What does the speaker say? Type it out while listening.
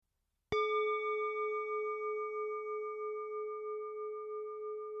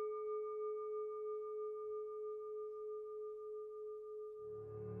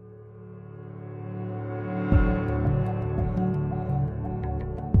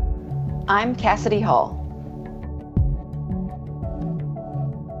I'm Cassidy Hall.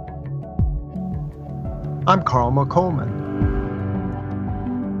 I'm Carl McColman.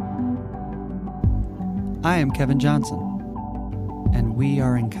 I am Kevin Johnson, and we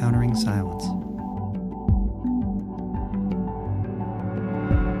are Encountering Silence.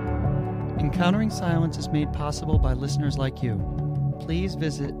 Encountering Silence is made possible by listeners like you. Please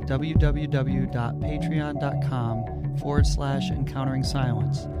visit www.patreon.com/Encountering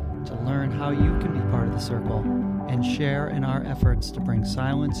Silence to learn how you can be part of the circle and share in our efforts to bring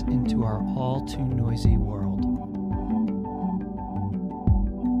silence into our all too noisy world.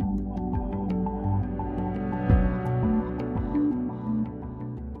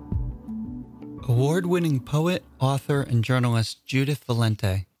 Award-winning poet, author, and journalist Judith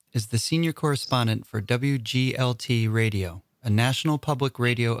Valente is the senior correspondent for WGLT Radio, a national public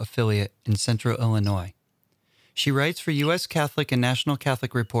radio affiliate in Central Illinois. She writes for U.S. Catholic and National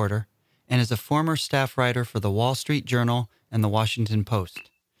Catholic Reporter and is a former staff writer for the Wall Street Journal and the Washington Post.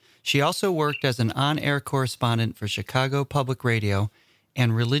 She also worked as an on-air correspondent for Chicago Public Radio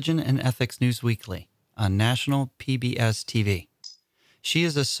and Religion and Ethics News Weekly on national PBS TV. She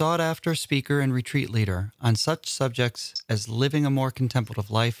is a sought-after speaker and retreat leader on such subjects as living a more contemplative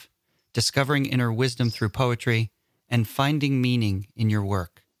life, discovering inner wisdom through poetry, and finding meaning in your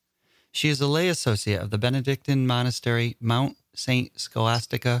work. She is a lay associate of the Benedictine monastery Mount St.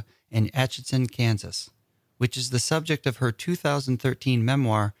 Scholastica in Atchison, Kansas, which is the subject of her 2013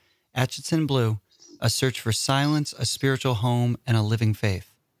 memoir, Atchison Blue, A Search for Silence, a Spiritual Home, and a Living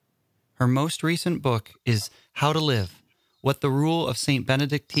Faith. Her most recent book is How to Live, What the Rule of St.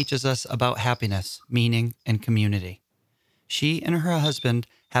 Benedict Teaches Us About Happiness, Meaning, and Community. She and her husband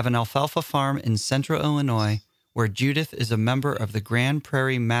have an alfalfa farm in Central Illinois where Judith is a member of the Grand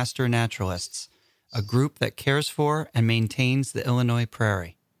Prairie Master Naturalists, a group that cares for and maintains the Illinois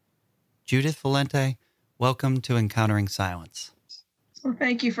prairie. Judith Valente, welcome to Encountering Silence. Well,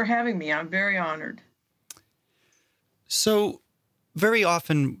 thank you for having me. I'm very honored. So, very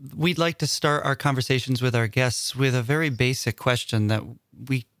often we'd like to start our conversations with our guests with a very basic question that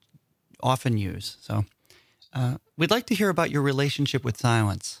we often use. So, we'd like to hear about your relationship with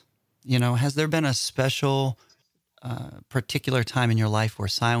silence. You know, has there been a special particular time in your life where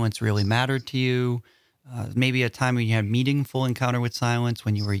silence really mattered to you? Maybe a time when you had meaningful encounter with silence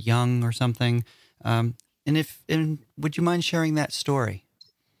when you were young or something. And would you mind sharing that story?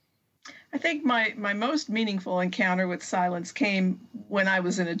 I think my most meaningful encounter with silence came when I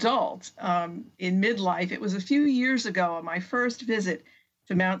was an adult, in midlife. It was a few years ago on my first visit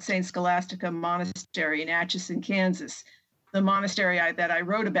to Mount St. Scholastica Monastery in Atchison, Kansas, the monastery that I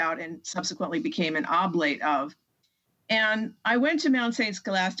wrote about and subsequently became an oblate of. And I went to Mount St.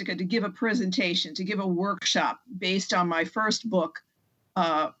 Scholastica to give a presentation, to give a workshop based on my first book,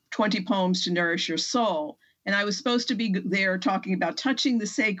 20 Poems to Nourish Your Soul. And I was supposed to be there talking about touching the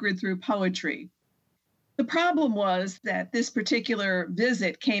sacred through poetry. The problem was that this particular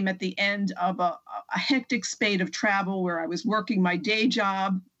visit came at the end of a hectic spate of travel where I was working my day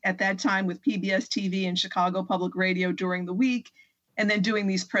job at that time with PBS TV and Chicago Public Radio during the week, and then doing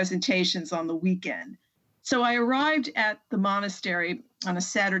these presentations on the weekend. So I arrived at the monastery on a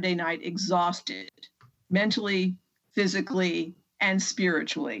Saturday night exhausted, mentally, physically, and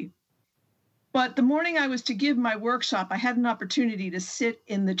spiritually. But the morning I was to give my workshop, I had an opportunity to sit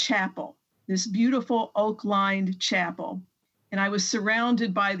in the chapel, this beautiful oak-lined chapel. And I was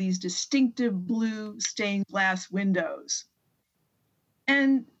surrounded by these distinctive blue stained glass windows.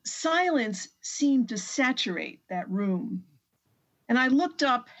 And silence seemed to saturate that room. And I looked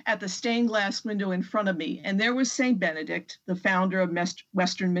up at the stained glass window in front of me, and there was St. Benedict, the founder of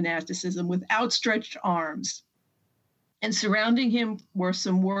Western monasticism, with outstretched arms. And surrounding him were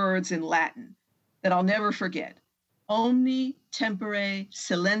some words in Latin that I'll never forget. Omni tempore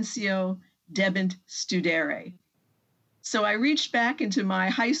silentio debent studere. So I reached back into my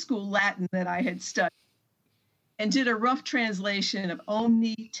high school Latin that I had studied and did a rough translation of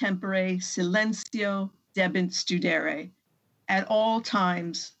omni tempore silentio debent studere. At all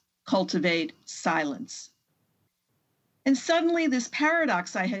times, cultivate silence. And suddenly this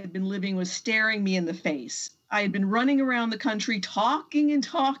paradox I had been living was staring me in the face. I had been running around the country talking and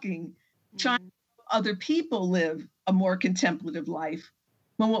talking, trying to help other people live a more contemplative life,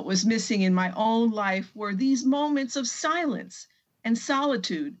 when what was missing in my own life were these moments of silence and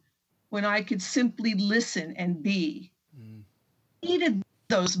solitude when I could simply listen and be. I needed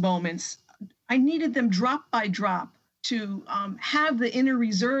those moments. I needed them drop by drop to have the inner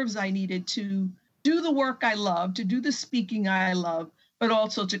reserves I needed to do the work I love, to do the speaking I love, but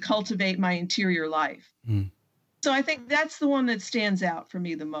also to cultivate my interior life. So I think that's the one that stands out for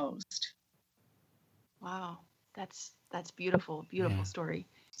me the most. Wow. That's beautiful, beautiful story.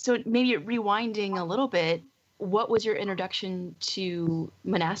 So maybe rewinding a little bit, what was your introduction to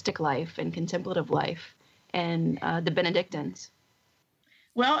monastic life and contemplative life and the Benedictines?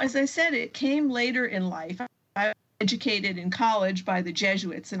 Well, as I said, it came later in life. I was educated in college by the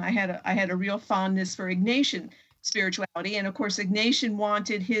Jesuits, and I had a real fondness for Ignatian spirituality. And of course, Ignatian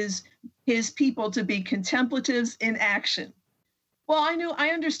wanted his people to be contemplatives in action. Well,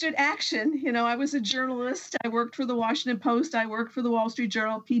 I understood action. You know, I was a journalist. I worked for the Washington Post. I worked for the Wall Street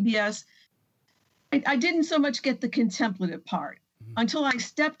Journal, PBS. I didn't so much get the contemplative part until I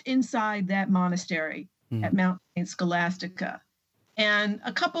stepped inside that monastery at Mount St. Scholastica. And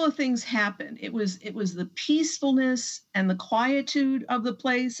a couple of things happened. It was the peacefulness and the quietude of the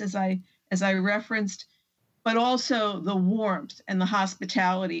place, as I referenced, but also the warmth and the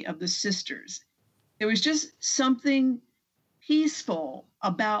hospitality of the sisters. There was just something peaceful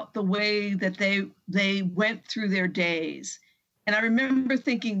about the way that they went through their days. And I remember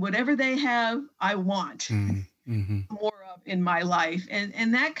thinking, whatever they have, I want more of in my life.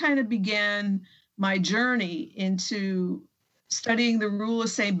 And that kind of began my journey into studying the rule of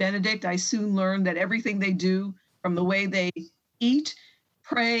St. Benedict. I soon learned that everything they do, from the way they eat,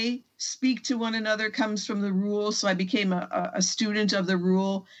 pray, speak to one another, comes from the rule. So I became a student of the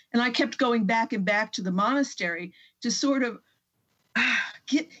rule. And I kept going back and back to the monastery to sort of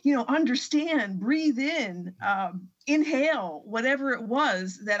understand, breathe in, inhale, whatever it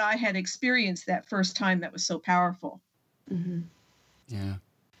was that I had experienced that first time that was so powerful. Mm-hmm. Yeah.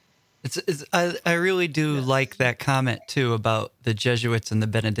 I really do like that comment too about the Jesuits and the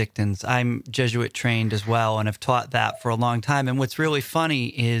Benedictines. I'm Jesuit trained as well, and I've taught that for a long time. And what's really funny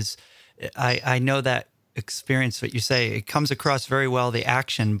is I know that experience, what you say, it comes across very well, the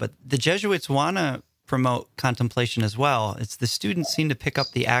action, but the Jesuits want to promote contemplation as well. It's the students seem to pick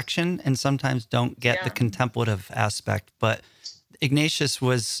up the action and sometimes don't get the contemplative aspect. But Ignatius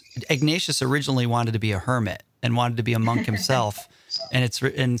originally wanted to be a hermit and wanted to be a monk himself.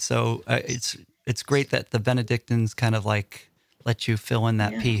 And so it's great that the Benedictines kind of like let you fill in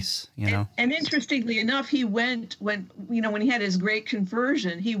that piece, you know. And interestingly enough, he went when he had his great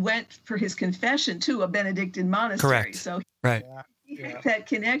conversion, he went for his confession to a Benedictine monastery. Correct. So he had that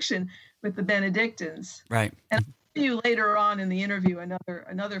connection with the Benedictines. Right. And I'll tell you later on in the interview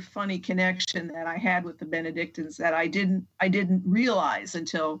another funny connection that I had with the Benedictines that I didn't realize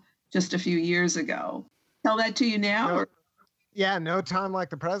until just a few years ago. Tell that to you now? No time like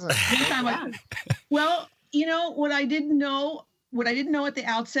the present. Well, what I didn't know at the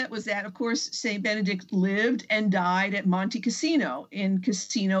outset was that, of course, St. Benedict lived and died at Monte Cassino in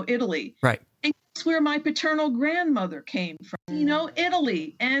Cassino, Italy. Right. And that's where my paternal grandmother came from,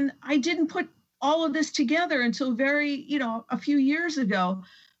 Italy. And I didn't put all of this together until a few years ago.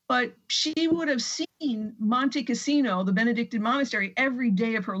 But she would have seen Monte Cassino, the Benedictine monastery, every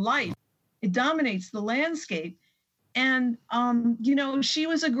day of her life. It dominates the landscape. And, she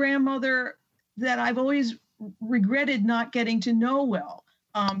was a grandmother that I've always regretted not getting to know well.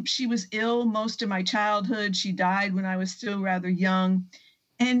 She was ill most of my childhood. She died when I was still rather young.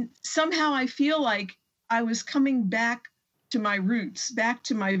 And somehow I feel like I was coming back to my roots, back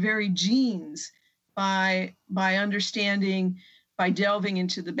to my very genes by understanding, by delving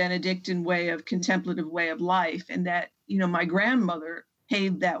into the Benedictine contemplative way of life. And that, my grandmother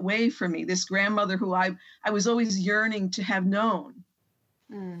paved that way for me, this grandmother who I was always yearning to have known.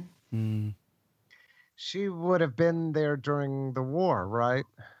 She would have been there during the war, right?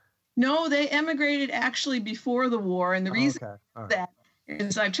 No, they emigrated actually before the war. And the reason that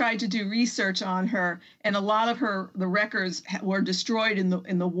is I've tried to do research on her, and a lot of the records were destroyed in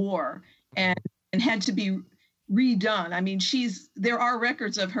the war and had to be redone. I mean, there are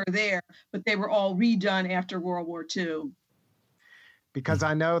records of her there, but they were all redone after World War II. Because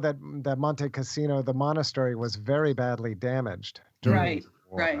I know that Monte Cassino, the monastery, was very badly damaged during the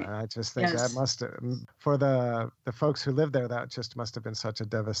war. Right. I just think that must have, for the folks who lived there, that just must have been such a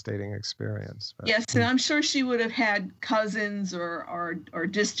devastating experience. But, yes, and I'm sure she would have had cousins or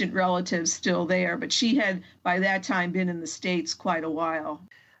distant relatives still there, but she had by that time been in the States quite a while.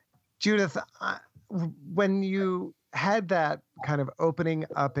 Judith, when you had that kind of opening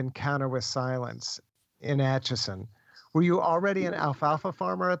up encounter with silence in Atchison, were you already an alfalfa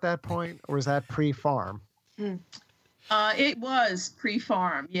farmer at that point, or was that pre-farm? It was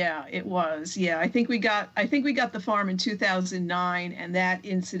pre-farm. Yeah, it was. Yeah, I think we got the farm in 2009, and that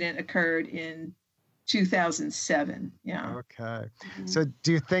incident occurred in 2007. Yeah. Okay. Mm-hmm. So,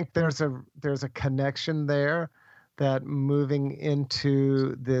 do you think there's a connection there, that moving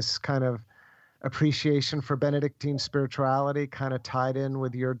into this kind of appreciation for Benedictine spirituality kind of tied in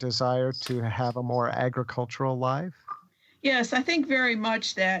with your desire to have a more agricultural life? Yes, I think very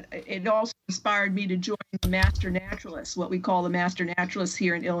much that it also inspired me to join the Master Naturalists, what we call the Master Naturalists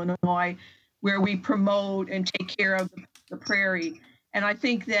here in Illinois, where we promote and take care of the prairie. And I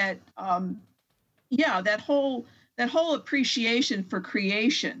think that, that whole appreciation for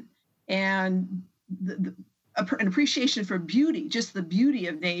creation and an appreciation for beauty, just the beauty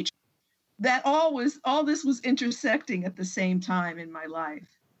of nature, that all this was intersecting at the same time in my life.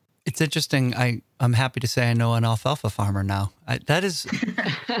 It's interesting. I'm happy to say I know an alfalfa farmer now. That is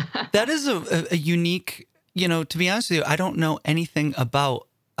a unique, to be honest with you, I don't know anything about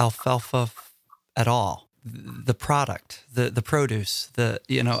alfalfa at all. The product, the produce,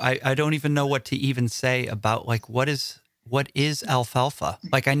 I don't even know what to even say about like, what is alfalfa?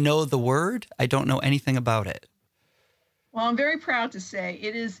 Like, I know the word, I don't know anything about it. Well, I'm very proud to say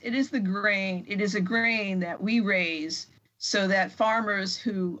it is the grain. It is a grain that we raise so that farmers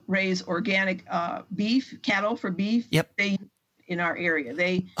who raise organic cattle for beef, yep. they in our area.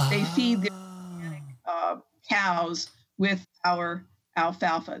 They feed their organic cows with our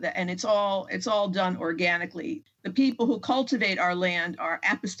alfalfa, and it's all done organically. The people who cultivate our land are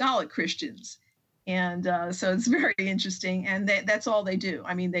apostolic Christians, and so it's very interesting. And that's all they do.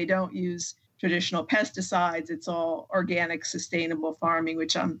 I mean, they don't use traditional pesticides. It's all organic, sustainable farming,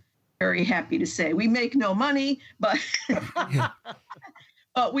 which I'm very happy to say. We make no money, but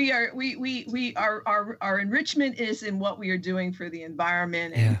but our enrichment is in what we are doing for the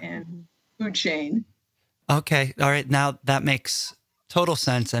environment and food chain. Okay, all right. Now that makes total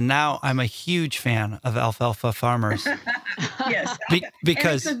sense, and now I'm a huge fan of alfalfa farmers. Yes,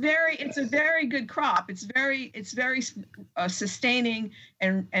 because it's a very good crop. It's very sustaining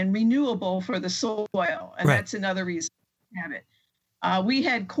and renewable for the soil, and right. That's another reason to have it. We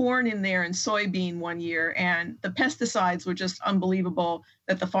had corn in there and soybean one year, and the pesticides were just unbelievable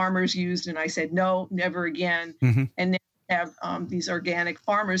that the farmers used. And I said, no, never again. Mm-hmm. And now we have these organic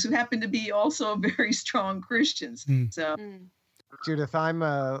farmers who happen to be also very strong Christians. So. Judith, I'm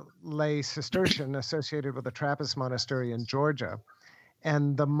a lay Cistercian associated with a Trappist monastery in Georgia,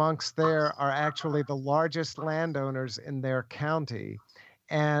 and the monks there are actually the largest landowners in their county,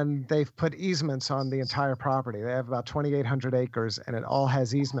 and they've put easements on the entire property. They have about 2,800 acres, and it all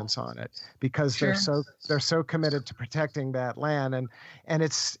has easements on it because they're so committed to protecting that land, and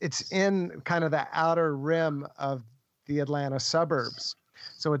it's in kind of the outer rim of the Atlanta suburbs.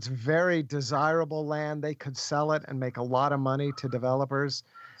 So it's very desirable land. They could sell it and make a lot of money to developers,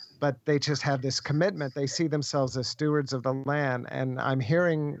 but they just have this commitment. They see themselves as stewards of the land. And I'm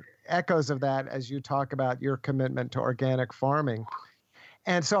hearing echoes of that as you talk about your commitment to organic farming.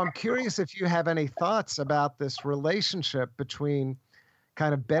 And so I'm curious if you have any thoughts about this relationship between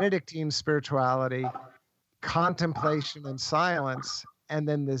kind of Benedictine spirituality, contemplation and silence, and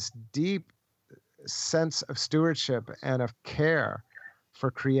then this deep sense of stewardship and of care for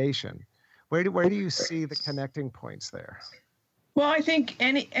creation. Where do you see the connecting points there? Well, I think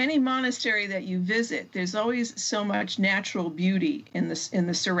any monastery that you visit, there's always so much natural beauty in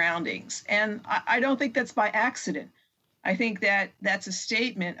the surroundings, and I don't think that's by accident. I think that's a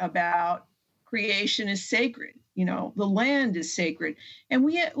statement about creation is sacred. The land is sacred, and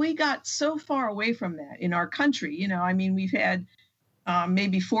we got so far away from that in our country. I mean, we've had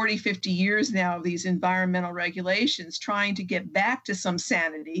maybe 40, 50 years now of these environmental regulations trying to get back to some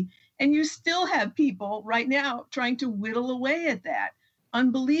sanity. And you still have people right now trying to whittle away at that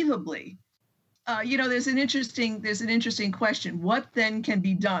unbelievably. There's an interesting question. What then can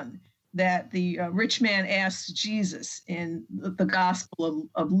be done that the rich man asks Jesus in the Gospel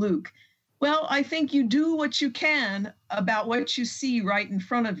of Luke? Well, I think you do what you can about what you see right in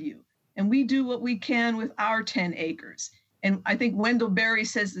front of you. And we do what we can with our 10 acres. And I think Wendell Berry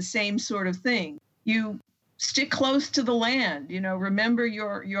says the same sort of thing. You stick close to the land, remember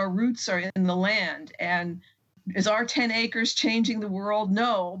your roots are in the land. And is our 10 acres changing the world?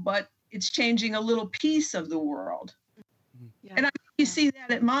 No, but it's changing a little piece of the world. Yeah. And you see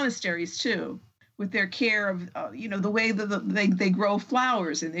that at monasteries too, with their care of, the way that they grow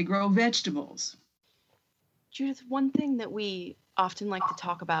flowers and they grow vegetables. Judith, one thing that we often like to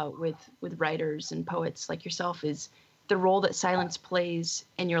talk about with writers and poets like yourself is the role that silence plays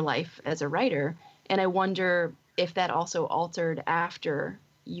in your life as a writer. And I wonder if that also altered after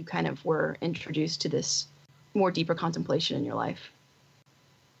you kind of were introduced to this more deeper contemplation in your life.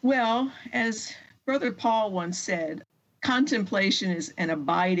 Well, as Brother Paul once said, contemplation is an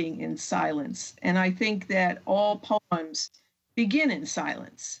abiding in silence. And I think that all poems begin in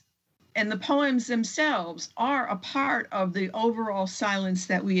silence. And the poems themselves are a part of the overall silence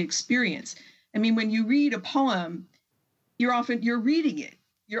that we experience. I mean, when you read a poem, you're reading it.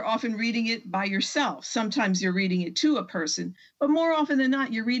 You're often reading it by yourself. Sometimes you're reading it to a person, but more often than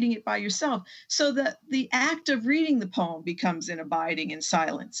not, you're reading it by yourself. So that the act of reading the poem becomes an abiding in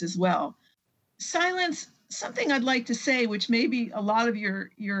silence as well. Silence, something I'd like to say, which maybe a lot of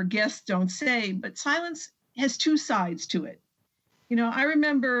your guests don't say, but silence has two sides to it. You know, I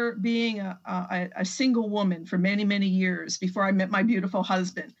remember being a single woman for many, many years before I met my beautiful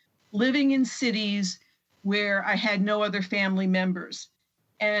husband, living in cities where I had no other family members.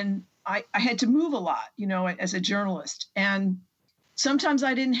 And I had to move a lot, you know, as a journalist. And sometimes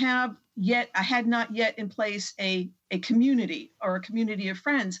I had not yet in place a community or a community of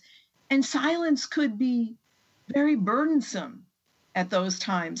friends. And silence could be very burdensome at those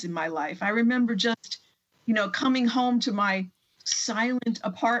times in my life. I remember just, you know, coming home to my silent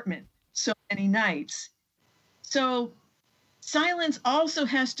apartment so many nights. So silence also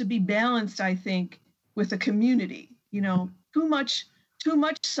has to be balanced, I think, with a community. You know, too much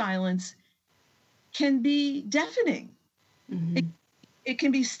silence can be deafening. Mm-hmm. It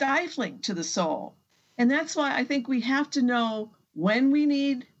can be stifling to the soul. And that's why I think we have to know when we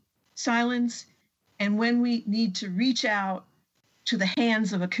need silence and when we need to reach out to the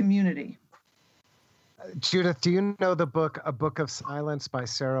hands of a community. Judith, do you know the book A Book of Silence by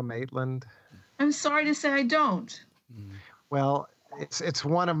Sarah Maitland? I'm sorry to say I don't. Well, it's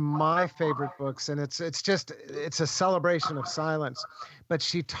one of my favorite books, and it's a celebration of silence. But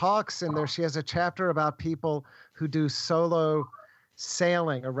she talks in there, she has a chapter about people who do solo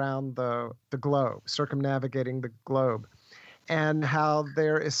sailing around the globe, circumnavigating the globe, and how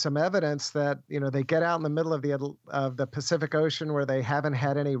there is some evidence that, you know, they get out in the middle of the Pacific Ocean where they haven't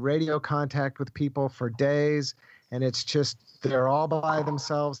had any radio contact with people for days, and it's just they're all by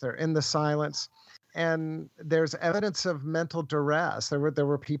themselves, they're in the silence. And there's evidence of mental duress. There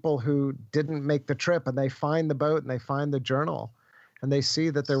were people who didn't make the trip, and they find the boat and they find the journal, and they see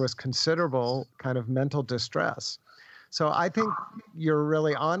that there was considerable kind of mental distress. So I think you're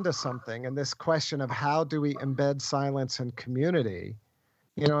really onto something in this question of how do we embed silence in community,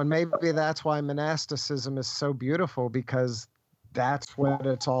 you know, and maybe that's why monasticism is so beautiful, because that's what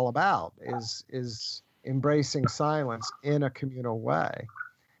it's all about, is embracing silence in a communal way.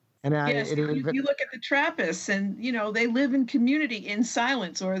 And you look at the Trappists, and you know they live in community in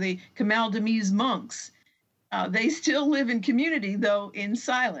silence, or the Camaldamese monks. They still live in community, though in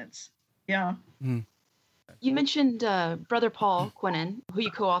silence. Yeah. Mm. You mentioned Brother Paul Quinnan, who you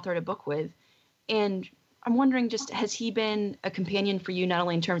co-authored a book with, and I'm wondering, just has he been a companion for you, not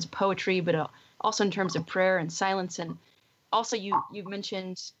only in terms of poetry, but also in terms of prayer and silence? And also, you've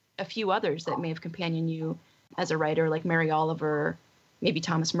mentioned a few others that may have companioned you as a writer, like Mary Oliver, maybe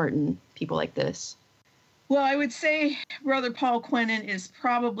Thomas Merton, people like this. Well, I would say Brother Paul Quinnan is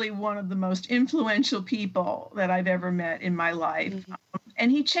probably one of the most influential people that I've ever met in my life. Mm-hmm.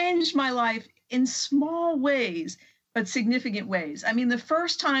 And he changed my life in small ways, but significant ways. I mean, the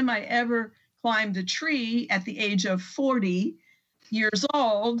first time I ever climbed a tree at the age of 40 years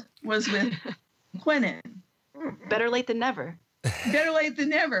old was with Quinnan. Better late than never. Better late than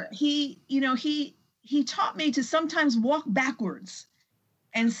never. He taught me to sometimes walk backwards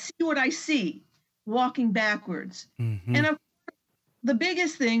and see what I see walking backwards. Mm-hmm. And the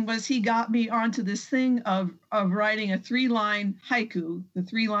biggest thing was he got me onto this thing of writing a 3-line haiku, the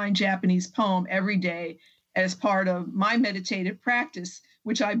 3-line Japanese poem every day as part of my meditative practice,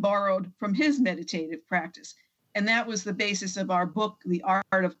 which I borrowed from his meditative practice. And that was the basis of our book, The Art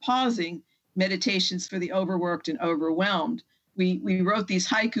of Pausing, Meditations for the Overworked and Overwhelmed. We wrote these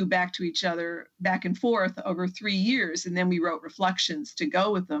haiku back to each other, back and forth over 3 years, and then we wrote reflections to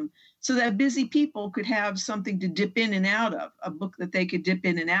go with them so that busy people could have something to dip in and out of, a book that they could dip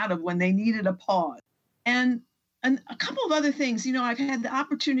in and out of when they needed a pause. And a couple of other things, you know, I've had the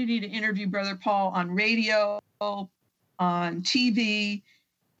opportunity to interview Brother Paul on radio, on TV,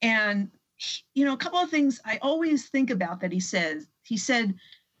 and, you know, a couple of things I always think about that he said,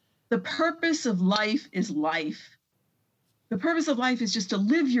 the purpose of life is life. The purpose of life is just to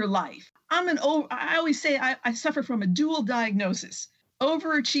live your life. I always say I suffer from a dual diagnosis,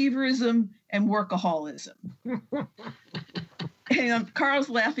 overachieverism and workaholism. And Carl's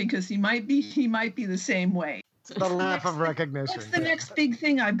laughing because he might be the same way. It's the laugh of recognition. What's the next big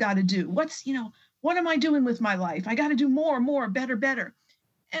thing I've got to do? What am I doing with my life? I got to do more, better.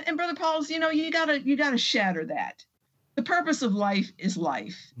 And Brother Paul's, you know, you gotta shatter that. The purpose of life is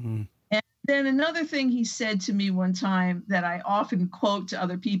life. Mm. Then another thing he said to me one time that I often quote to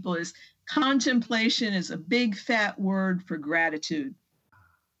other people is, contemplation is a big fat word for gratitude.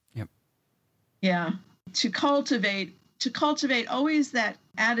 Yep. Yeah. To cultivate always that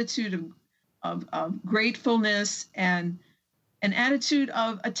attitude of gratefulness and an attitude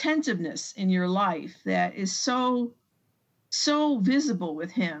of attentiveness in your life that is so visible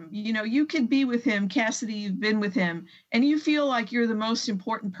with him. You know, you could be with him, Cassidy, you've been with him, and you feel like you're the most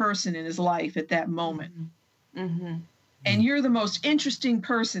important person in his life at that moment. Mm-hmm. And you're the most interesting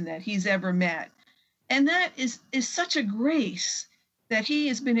person that he's ever met. And that is such a grace that he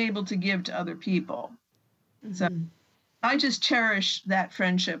has been able to give to other people. Mm-hmm. So I just cherish that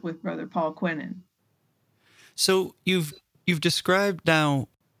friendship with Brother Paul Quinnan. So you've described now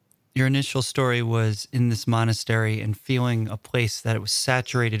your initial story was in this monastery and feeling a place that it was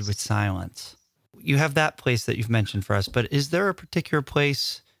saturated with silence. You have that place that you've mentioned for us, but is there a particular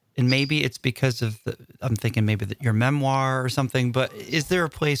place, and maybe it's because of, I'm thinking maybe your memoir or something, but is there a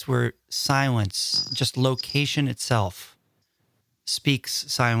place where silence, just location itself, speaks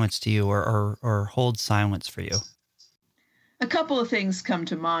silence to you or holds silence for you? A couple of things come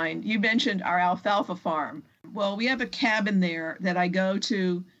to mind. You mentioned our alfalfa farm. Well, we have a cabin there that I go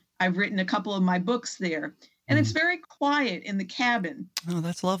to. I've written a couple of my books there, and it's very quiet in the cabin. Oh,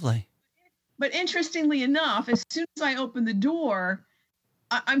 that's lovely. But interestingly enough, as soon as I open the door,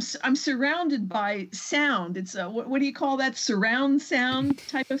 I'm surrounded by sound. It's a, what do you call that? Surround sound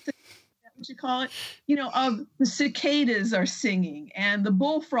type of thing? Is that what you call it? You know, of the cicadas are singing, and the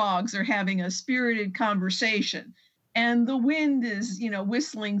bullfrogs are having a spirited conversation, and the wind is, you know,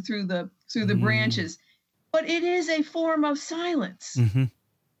 whistling through the branches. But it is a form of silence. Mm-hmm.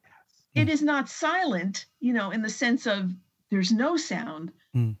 It is not silent, you know, in the sense of there's no sound,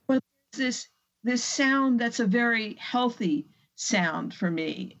 but there's this sound that's a very healthy sound for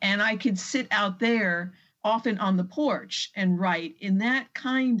me. And I could sit out there often on the porch and write in that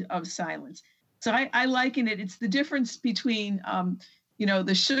kind of silence. So I liken it. It's the difference between, you know,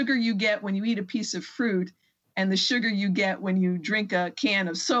 the sugar you get when you eat a piece of fruit and the sugar you get when you drink a can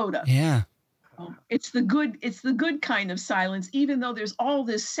of soda. Yeah. It's the good kind of silence, even though there's all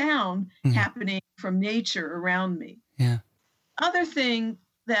this sound happening from nature around me. Yeah. Other thing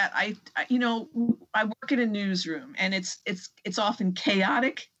that I work in a newsroom, and it's often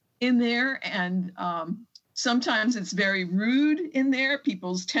chaotic in there, and sometimes it's very rude in there.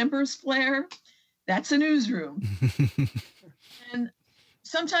 People's tempers flare. That's a newsroom. And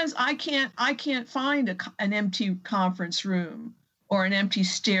sometimes I can't find an empty conference room or an empty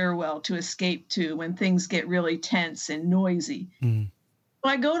stairwell to escape to when things get really tense and noisy. So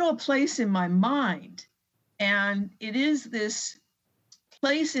I go to a place in my mind, and it is this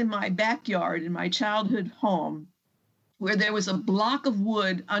place in my backyard in my childhood home where there was a block of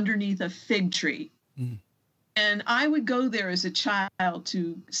wood underneath a fig tree. And I would go there as a child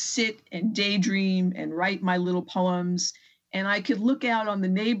to sit and daydream and write my little poems. And I could look out on the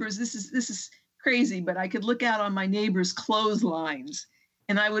neighbors. This is crazy, but I could look out on my neighbors' clotheslines,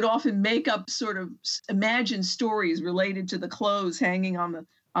 and I would often make up sort of imagined stories related to the clothes hanging on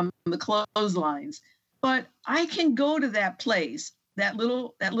the clotheslines. But I can go to that place, that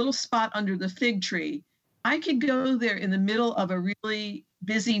little spot under the fig tree. I could go there in the middle of a really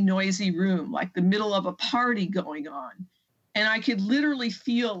busy, noisy room, like the middle of a party going on, and I could literally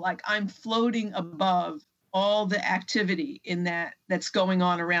feel like I'm floating above all the activity in that's going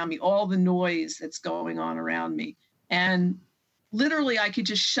on around me, all the noise that's going on around me. And literally I could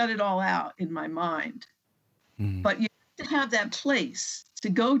just shut it all out in my mind. But you have to have that place to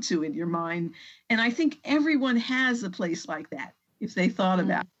go to in your mind. And I think everyone has a place like that if they thought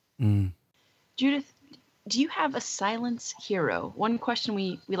about it. Judith, do you have a silence hero? One question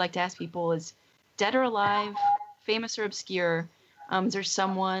we like to ask people is, dead or alive, famous or obscure, is there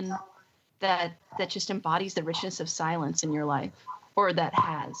someone that just embodies the richness of silence in your life, or that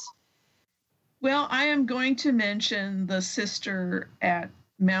has? Well, I am going to mention the sister at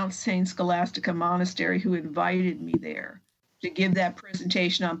Mount St. Scholastica Monastery who invited me there to give that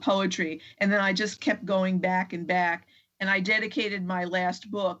presentation on poetry. And then I just kept going back and back. And I dedicated my last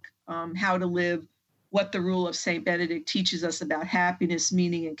book, How to Live, What the Rule of St. Benedict Teaches Us About Happiness,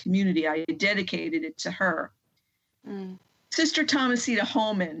 Meaning, and Community. I dedicated it to her. Sister Thomasita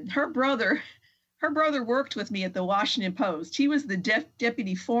Holman, her brother worked with me at the Washington Post. He was the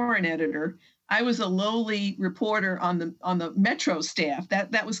deputy foreign editor. I was a lowly reporter on the Metro staff.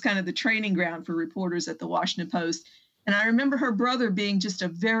 That was kind of the training ground for reporters at the Washington Post. And I remember her brother being just a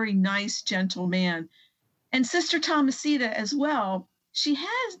very nice, gentle man. And Sister Thomasita as well, she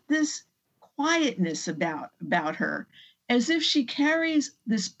has this quietness about her, as if she carries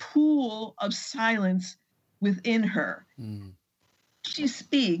this pool of silence within her. She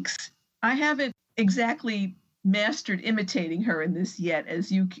speaks. I haven't exactly mastered imitating her in this yet,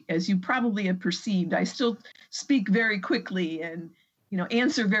 as you probably have perceived. I still speak very quickly, and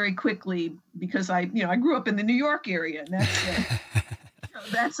answer very quickly because I grew up in the New York area, and that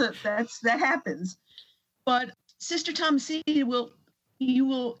happens. But Sister Thomasina you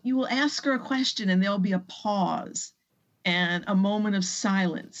will ask her a question, and there'll be a pause and a moment of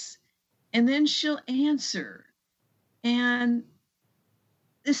silence, and then she'll answer. And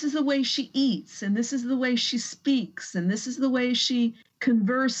this is the way she eats, and this is the way she speaks, and this is the way she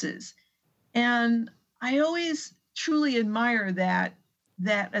converses. And I always truly admire that,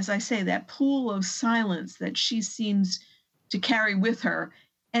 as I say, that pool of silence that she seems to carry with her.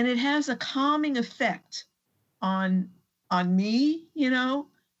 And it has a calming effect on me,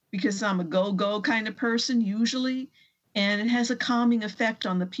 because I'm a go kind of person usually. And it has a calming effect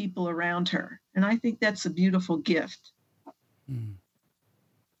on the people around her. And I think that's a beautiful gift. Mm.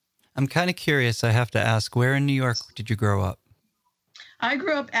 I'm kind of curious. I have to ask, where in New York did you grow up? I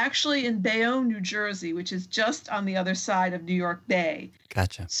grew up actually in Bayonne, New Jersey, which is just on the other side of New York Bay.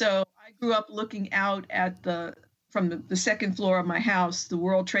 Gotcha. So I grew up looking out at from the second floor of my house, the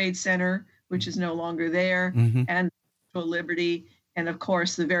World Trade Center, which is no longer there, mm-hmm. and Liberty, and of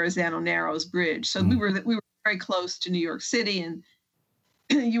course the Verrazano Narrows Bridge. So we were very close to New York City, and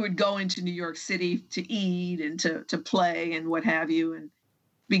you would go into New York City to eat and to play and what have you, and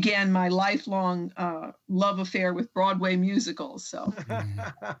began my lifelong love affair with Broadway musicals. So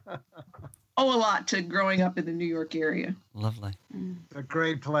owe a lot to growing up in the New York area. Lovely. A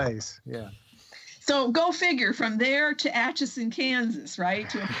great place. Yeah. So go figure, from there to Atchison, Kansas,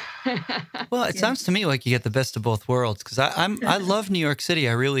 right? Well, it sounds to me like you get the best of both worlds, because I love New York City,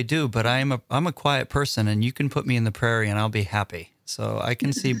 I really do, but I'm a quiet person, and you can put me in the prairie and I'll be happy. So I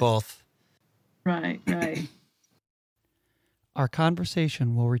can see both. Right. Our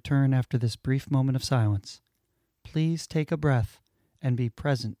conversation will return after this brief moment of silence. Please take a breath and be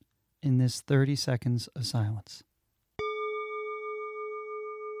present in this 30 seconds of silence.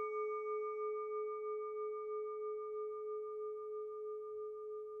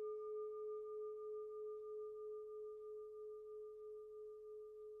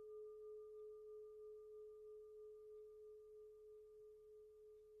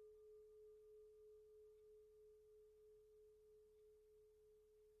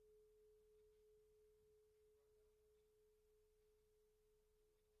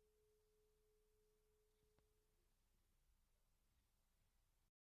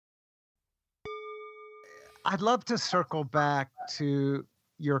 I'd love to circle back to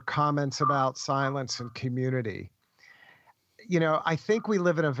your comments about silence and community. I think we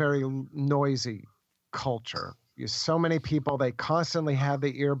live in a very noisy culture. So many people, they constantly have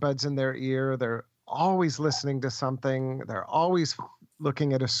the earbuds in their ear. They're always listening to something. They're always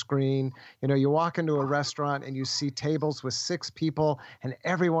looking at a screen. You walk into a restaurant and you see tables with 6 people, and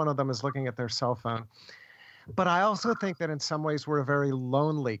every one of them is looking at their cell phone. But I also think that in some ways we're a very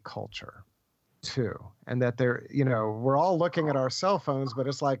lonely culture too, and that we're all looking at our cell phones, but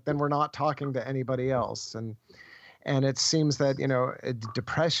it's like then we're not talking to anybody else, and it seems that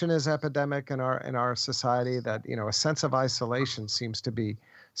depression is epidemic in our society, that a sense of isolation seems to be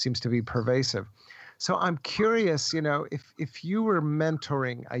pervasive. So I'm curious, if you were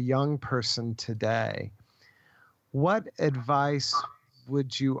mentoring a young person today, what advice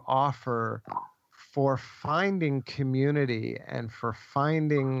would you offer for finding community and for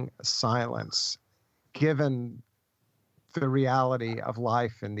finding silence, given the reality of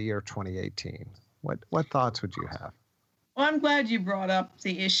life in the year 2018? What thoughts would you have? Well, I'm glad you brought up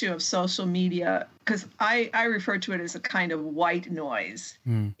the issue of social media, because I refer to it as a kind of white noise.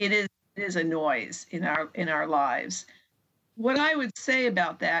 It is a noise in our lives. What I would say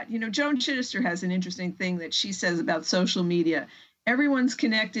about that, Joan Chittister has an interesting thing that she says about social media. Everyone's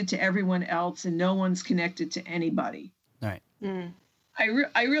connected to everyone else, and no one's connected to anybody. Right.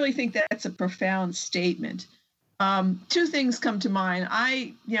 I really think that's a profound statement. 2 things come to mind.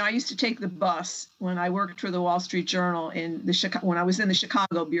 I used to take the bus when I worked for the Wall Street Journal when I was in the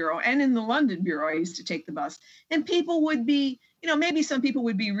Chicago bureau, and in the London bureau. I used to take the bus, and people would be, maybe some people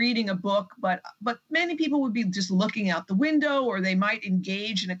would be reading a book, but many people would be just looking out the window, or they might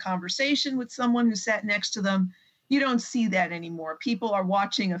engage in a conversation with someone who sat next to them. You don't see that anymore. People are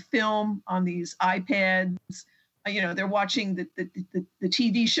watching a film on these iPads. They're watching the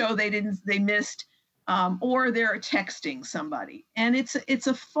TV show they missed, or they're texting somebody. And it's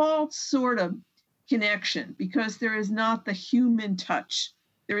a false sort of connection, because there is not the human touch.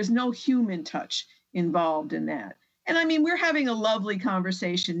 There is no human touch involved in that. And I mean, we're having a lovely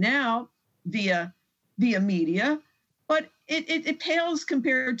conversation now via media, but it pales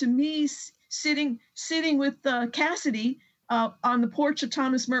compared to me sitting with Cassidy on the porch of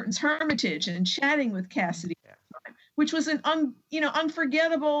Thomas Merton's Hermitage and chatting with Cassidy. which was an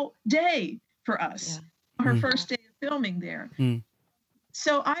unforgettable day for us. Yeah. Her first day of filming there.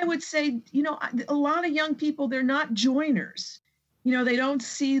 So I would say, a lot of young people, they're not joiners. They don't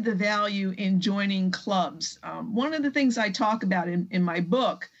see the value in joining clubs. One of the things I talk about in my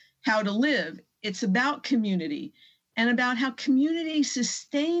book, How to Live, it's about community and about how community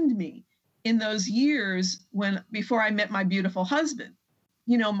sustained me in those years before I met my beautiful husband.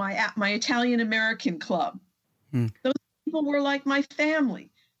 My Italian-American club. Those people were like my family.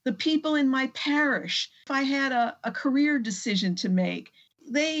 The people in my parish, if I had a career decision to make,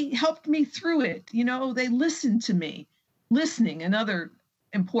 they helped me through it. They listened to me. Listening, another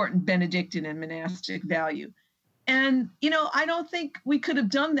important Benedictine and monastic value. And, I don't think we could have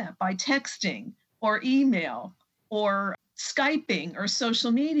done that by texting or email or Skyping or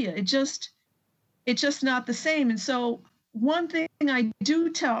social media. It's just not the same. And so one thing I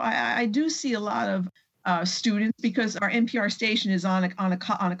do see a lot of students, because our NPR station is on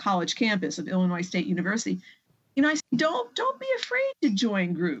a college campus of Illinois State University. I say, don't be afraid to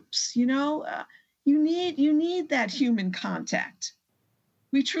join groups. You need that human contact.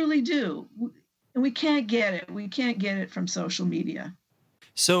 We truly do. And we can't get it. We can't get it from social media.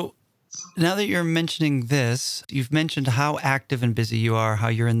 So now that you're mentioning this, you've mentioned how active and busy you are, how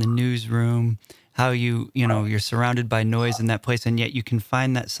you're in the newsroom, how you're surrounded by noise in that place, and yet you can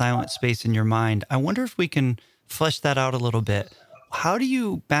find that silent space in your mind. I wonder if we can flesh that out a little bit. How do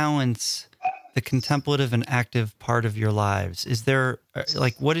you balance the contemplative and active part of your lives? Is there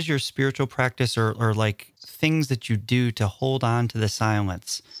what is your spiritual practice or things that you do to hold on to the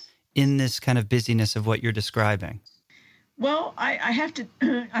silence in this kind of busyness of what you're describing? Well, I have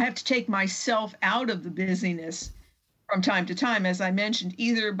to take myself out of the busyness from time to time, as I mentioned,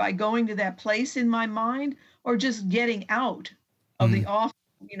 either by going to that place in my mind or just getting out of the office,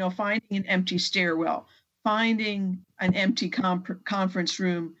 finding an empty stairwell, finding an empty conference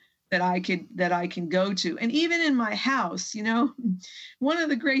room that I can go to. And even in my house, one of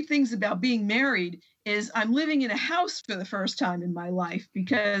the great things about being married is I'm living in a house for the first time in my life,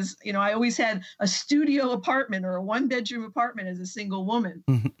 because, I always had a studio apartment or a 1-bedroom apartment as a single woman.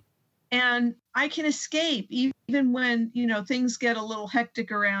 Mm-hmm. And I can escape even when, things get a little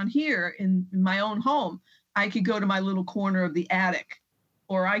hectic around here in my own home. I could go to my little corner of the attic,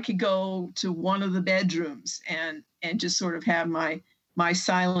 or I could go to one of the bedrooms and just sort of have my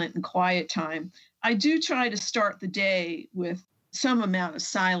silent and quiet time. I do try to start the day with some amount of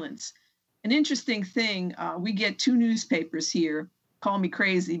silence. An interesting thing, we get 2 newspapers here. Call me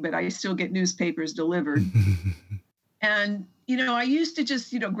crazy, but I still get newspapers delivered. And, I used to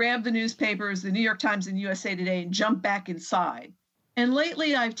just, grab the newspapers, the New York Times and USA Today, and jump back inside. And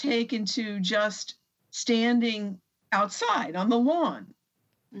lately I've taken to just standing outside on the lawn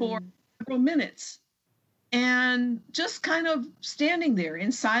for several minutes. And just kind of standing there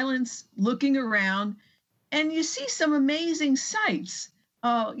in silence, looking around, and you see some amazing sights.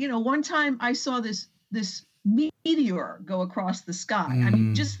 One time I saw this meteor go across the sky. I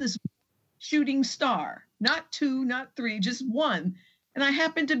mean, just this shooting star, not 2, not 3, just 1. And I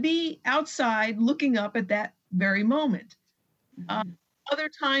happened to be outside looking up at that very moment. Other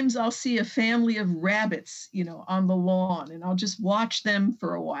times I'll see a family of rabbits, on the lawn, and I'll just watch them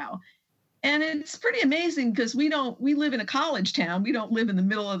for a while. And it's pretty amazing because we live in a college town. We don't live in the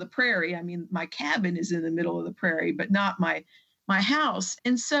middle of the prairie. I mean, my cabin is in the middle of the prairie, but not my house.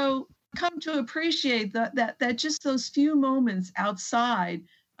 And so I come to appreciate that just those few moments outside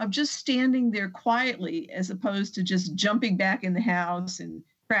of just standing there quietly, as opposed to just jumping back in the house and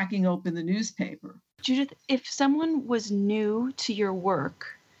cracking open the newspaper. Judith, if someone was new to your work,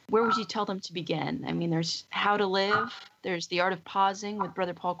 where would you tell them to begin? I mean, there's How to Live, there's The Art of Pausing with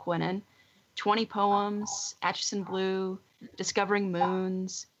Brother Paul Quinlan, 20 Poems, Atchison Blue, Discovering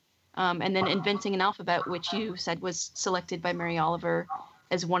Moons, and then Inventing an Alphabet, which you said was selected by Mary Oliver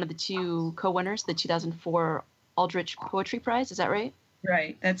as one of the 2 co-winners, the 2004 Aldrich Poetry Prize. Is that right?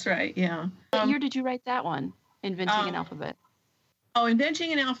 Right. That's right. Yeah. What year did you write that one, Inventing an Alphabet?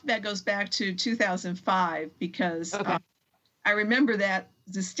 Inventing an Alphabet goes back to 2005 because I remember that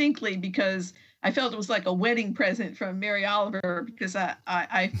distinctly because I felt it was like a wedding present from Mary Oliver, because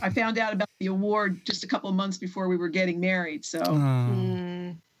I found out about the award just a couple of months before we were getting married. So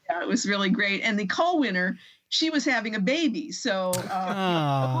yeah, it was really great. And the co-winner, she was having a baby. So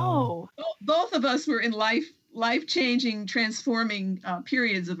both of us were in life-changing, transforming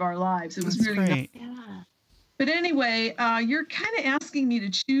periods of our lives. It was That's really great. nice. Yeah. But anyway, you're kind of asking me to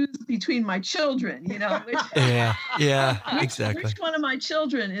choose between my children, Which, exactly. Which one of my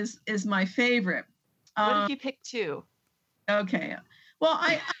children is my favorite? What if you pick 2? Okay. Well,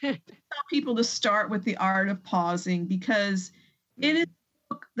 I tell people to start with The Art of Pausing because it is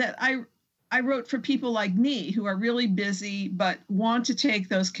a book that I wrote for people like me who are really busy but want to take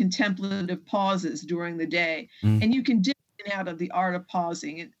those contemplative pauses during the day. And you can dip in and out of The Art of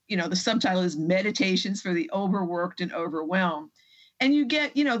Pausing. And, the subtitle is Meditations for the Overworked and Overwhelmed. And you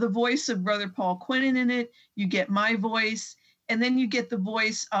get, the voice of Brother Paul Quinlan in it. You get my voice. And then you get the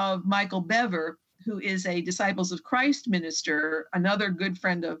voice of Michael Bever, who is a Disciples of Christ minister, another good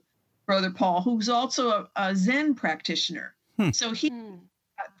friend of Brother Paul, who's also a Zen practitioner. So he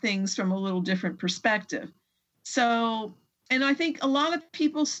got things from a little different perspective. So, and I think a lot of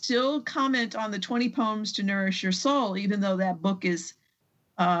people still comment on the 20 Poems to Nourish Your Soul, even though that book is,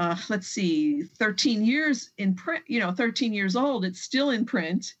 13 years in print, 13 years old. It's still in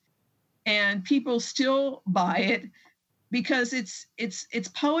print and people still buy it because it's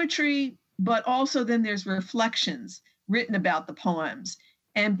poetry, but also then there's reflections written about the poems.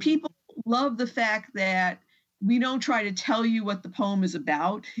 And people love the fact that we don't try to tell you what the poem is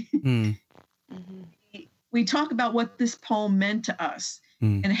about. We talk about what this poem meant to us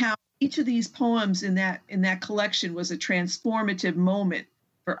and how each of these poems in that collection was a transformative moment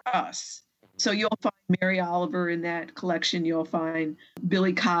for us. So you'll find Mary Oliver in that collection. You'll find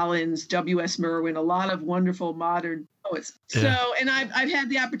Billy Collins, W.S. Merwin, a lot of wonderful modern poets. Yeah. So, and I've had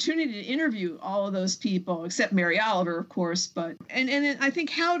the opportunity to interview all of those people, except Mary Oliver, of course. But and I think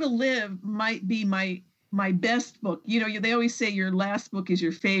How to Live might be my best book. They always say your last book is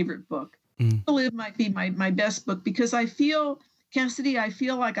your favorite book. How to Live might be my best book because I feel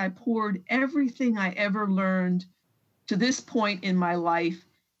like I poured everything I ever learned to this point in my life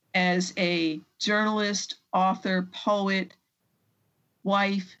as a journalist, author, poet,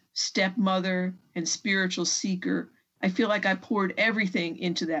 wife, stepmother, and spiritual seeker. I feel like I poured everything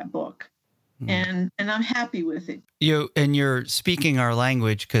into that book. And I'm happy with it. You're speaking our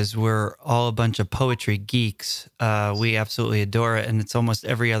language because we're all a bunch of poetry geeks. We absolutely adore it. And it's almost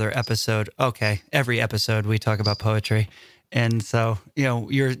every other episode. Okay, every episode we talk about poetry. And so,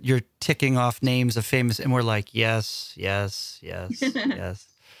 you're ticking off names of famous, and we're like, yes.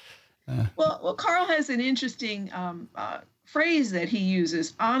 Well, Carl has an interesting phrase that he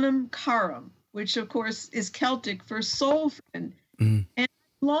uses, anam carum, which of course is Celtic for soul friend.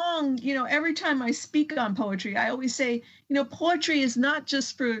 And every time I speak on poetry, I always say, poetry is not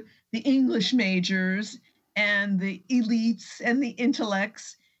just for the English majors and the elites and the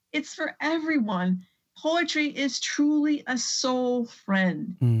intellects. It's for everyone. Poetry is truly a soul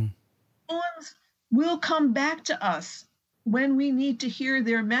friend. Poems will come back to us when we need to hear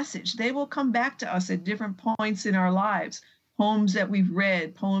their message. They will come back to us at different points in our lives. Poems that we've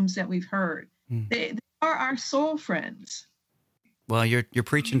read, poems that we've heard. They are our soul friends. Well, you're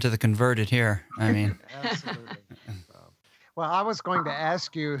preaching to the converted here. I mean, absolutely. Well, I was going to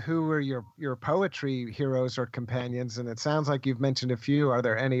ask you who were your poetry heroes or companions, and it sounds like you've mentioned a few. Are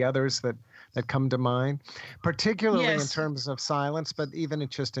there any others that come to mind, particularly in terms of silence, but even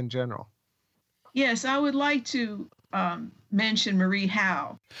just in general? Yes, I would like to mention Marie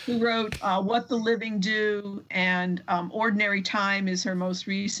Howe, who wrote What the Living Do, and Ordinary Time is her most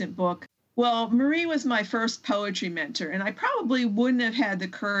recent book. Well, Marie was my first poetry mentor, and I probably wouldn't have had the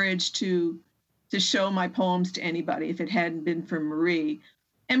courage to show my poems to anybody if it hadn't been for Marie.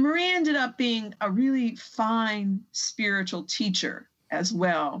 And Marie ended up being a really fine spiritual teacher as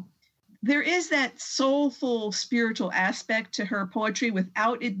well. There is that soulful spiritual aspect to her poetry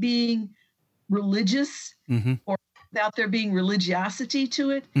without it being religious or without there being religiosity to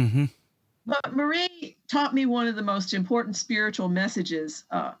it. But Marie taught me one of the most important spiritual messages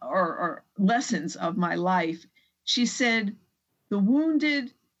or lessons of my life. She said, the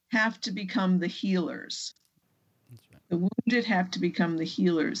wounded have to become the healers. That's right. The wounded have to become the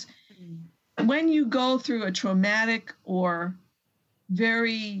healers. When you go through a traumatic or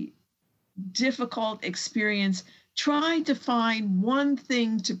very difficult experience, try to find one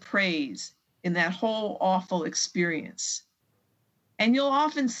thing to praise in that whole awful experience. And you'll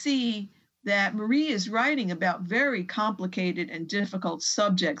often see that Marie is writing about very complicated and difficult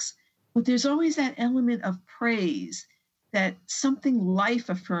subjects, but there's always that element of praise, that something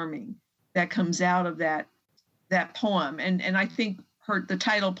life-affirming that comes out of that poem. And I think the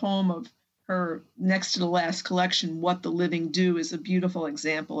title poem of her next to the last collection, What the Living Do, is a beautiful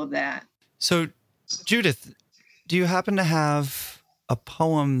example of that. So, Judith, do you happen to have a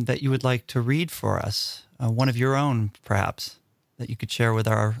poem that you would like to read for us? One of your own, perhaps, that you could share with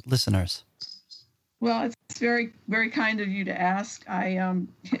our listeners? Well, it's very, very kind of you to ask. I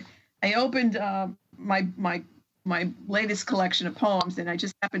opened my latest collection of poems, and I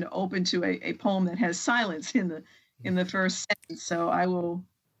just happened to open to a poem that has silence in in the first sentence. So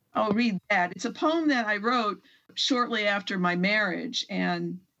I'll read that. It's a poem that I wrote shortly after my marriage,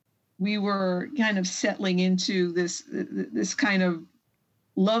 and we were kind of settling into this kind of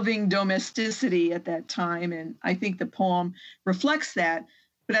loving domesticity at that time, and I think the poem reflects that.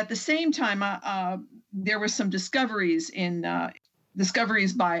 But at the same time, there were some discoveries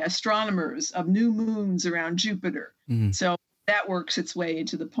by astronomers of new moons around Jupiter. So that works its way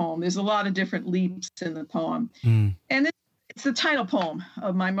into the poem. There's a lot of different leaps in the poem. And it's the title poem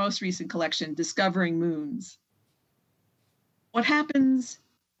of my most recent collection, Discovering Moons. What happens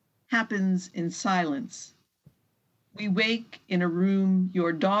in silence. We wake in a room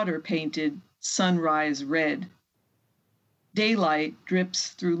your daughter painted sunrise red. Daylight drips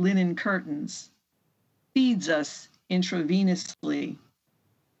through linen curtains, feeds us intravenously.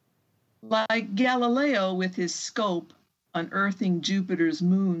 Like Galileo with his scope unearthing Jupiter's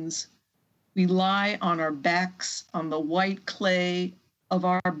moons, we lie on our backs on the white clay of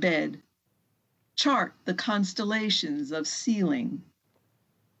our bed, chart the constellations of ceiling.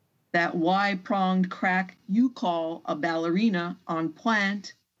 That Y-pronged crack you call a ballerina on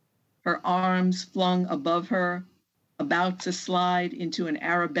plant, her arms flung above her, about to slide into an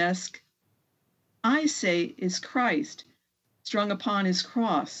arabesque, I say is Christ, strung upon his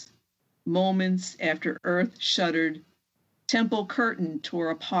cross, moments after earth shuddered, temple curtain tore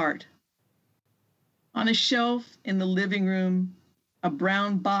apart. On a shelf in the living room, a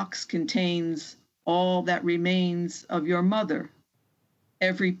brown box contains all that remains of your mother,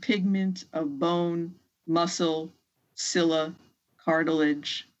 every pigment of bone, muscle, cilia,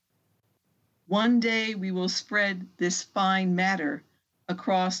 cartilage. One day we will spread this fine matter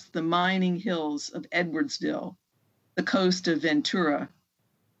across the mining hills of Edwardsville, the coast of Ventura,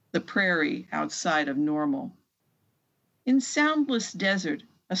 the prairie outside of Normal. In soundless desert,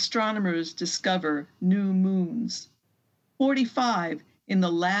 astronomers discover new moons, 45 in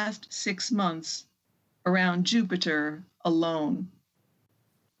the last 6 months around Jupiter alone.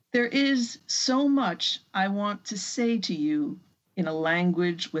 There is so much I want to say to you in a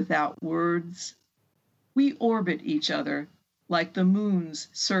language without words. We orbit each other like the moons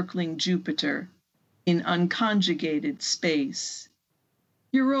circling Jupiter in unconjugated space.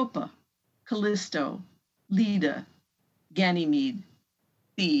 Europa, Callisto, Leda, Ganymede,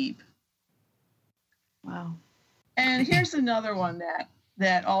 Thebe. Wow. And here's another one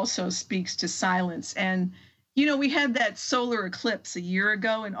that also speaks to silence. And, you know, we had that solar eclipse a year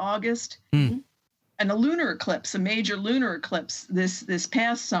ago in August. And a lunar eclipse, a major lunar eclipse this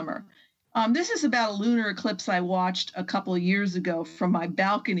past summer. This is about a lunar eclipse I watched a couple of years ago from my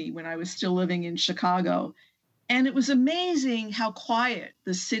balcony when I was still living in Chicago. And it was amazing how quiet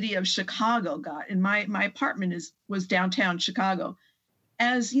the city of Chicago got. And my apartment was downtown Chicago.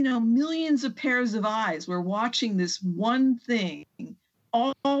 As, you know, millions of pairs of eyes were watching this one thing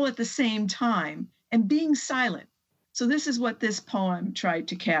all at the same time and being silent. So this is what this poem tried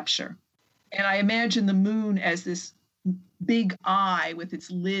to capture. And I imagine the moon as this big eye with its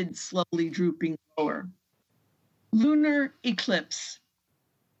lid slowly drooping lower. Lunar eclipse.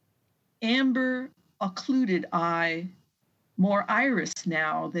 Amber, occluded eye, more iris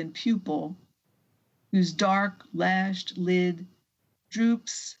now than pupil, whose dark lashed lid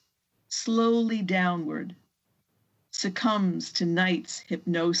droops slowly downward, succumbs to night's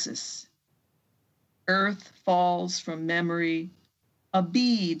hypnosis. Earth falls from memory, a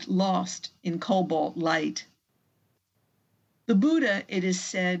bead lost in cobalt light. The Buddha, it is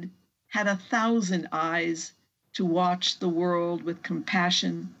said, had 1,000 eyes to watch the world with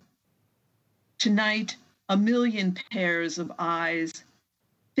compassion. Tonight, 1,000,000 pairs of eyes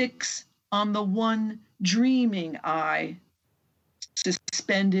fix on the one dreaming eye,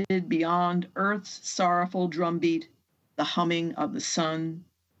 suspended beyond Earth's sorrowful drumbeat, the humming of the sun.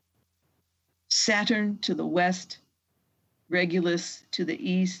 Saturn to the west, Regulus to the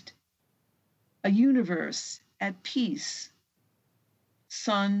east, a universe at peace.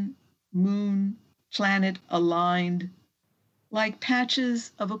 Sun, moon, planet aligned, like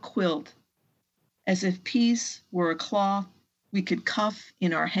patches of a quilt, as if peace were a cloth we could cuff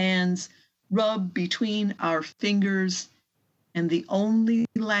in our hands, rub between our fingers, and the only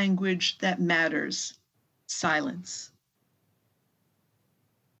language that matters, silence.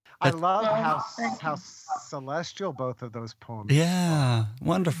 I love how celestial both of those poems are.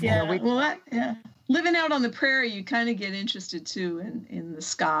 Wonderful. Yeah, living out on the prairie, you kind of get interested too in the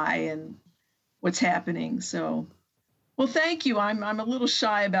sky and what's happening. So, well, thank you. I'm a little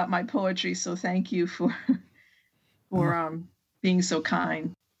shy about my poetry, so thank you for being so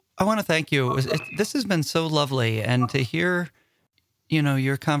kind. I want to thank you. This has been so lovely, and to hear, you know,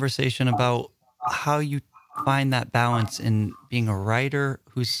 your conversation about how you find that balance in being a writer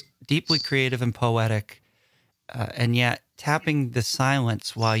who's deeply creative and poetic, and yet tapping the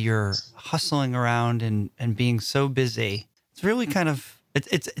silence while you're hustling around and being so busy. It's really kind of,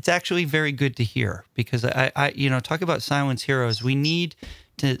 it's actually very good to hear, because I talk about silence heroes. We need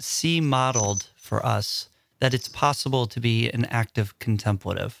to see modeled for us that it's possible to be an active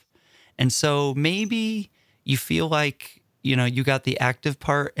contemplative. And so maybe you feel like, you got the active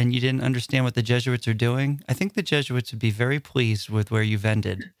part and you didn't understand what the Jesuits are doing. I think the Jesuits would be very pleased with where you've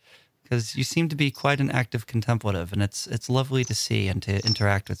ended, because you seem to be quite an active contemplative, and it's lovely to see and to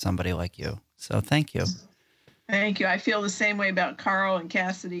interact with somebody like you. So thank you. Thank you. I feel the same way about Carl and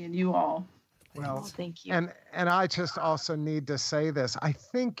Cassidy and you all. Well, thank you. And I just also need to say this. I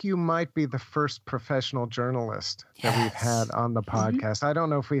think you might be the first professional journalist that we've had on the podcast. I don't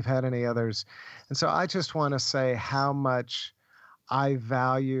know if we've had any others. And so I just want to say how much I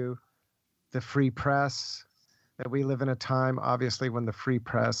value the free press, that we live in a time, obviously, when the free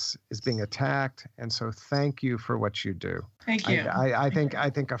press is being attacked. And so thank you for what you do. Thank you. I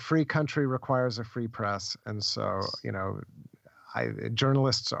think a free country requires a free press. And so,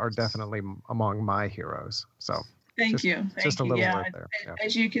 journalists are definitely among my heroes. So thank you. Just a little word there. Yeah.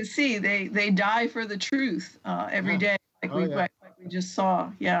 As you can see, they die for the truth every day, like we just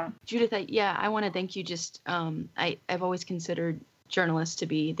saw. Yeah. Judith, I want to thank you. Just I've always considered journalists to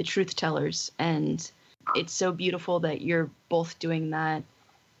be the truth tellers, and it's so beautiful that you're both doing that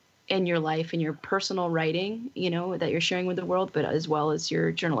in your life, in your personal writing, that you're sharing with the world, but as well as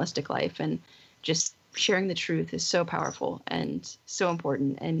your journalistic life. And just sharing the truth is so powerful and so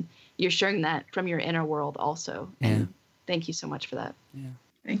important. And you're sharing that from your inner world also. Yeah. And thank you so much for that. Yeah.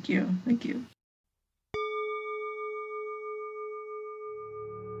 Thank you. Thank you.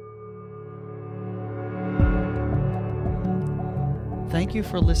 Thank you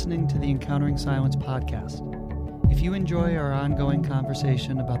for listening to the Encountering Silence podcast. If you enjoy our ongoing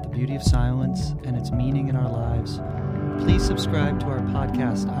conversation about the beauty of silence and its meaning in our lives, please subscribe to our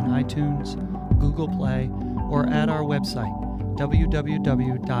podcast on iTunes, Google Play, or at our website,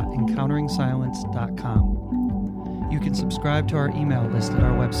 www.encounteringsilence.com. You can subscribe to our email list at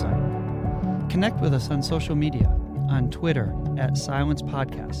our website. Connect with us on social media, on Twitter @Silence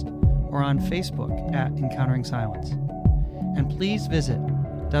Podcast, or on Facebook @Encountering Silence. And please visit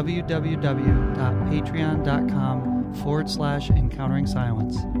www.patreon.com/Encountering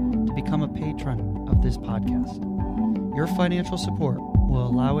Silence to become a patron of this podcast. Your financial support will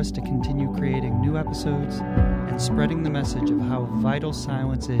allow us to continue creating new episodes and spreading the message of how vital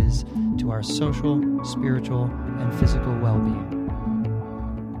silence is to our social, spiritual, and physical well-being.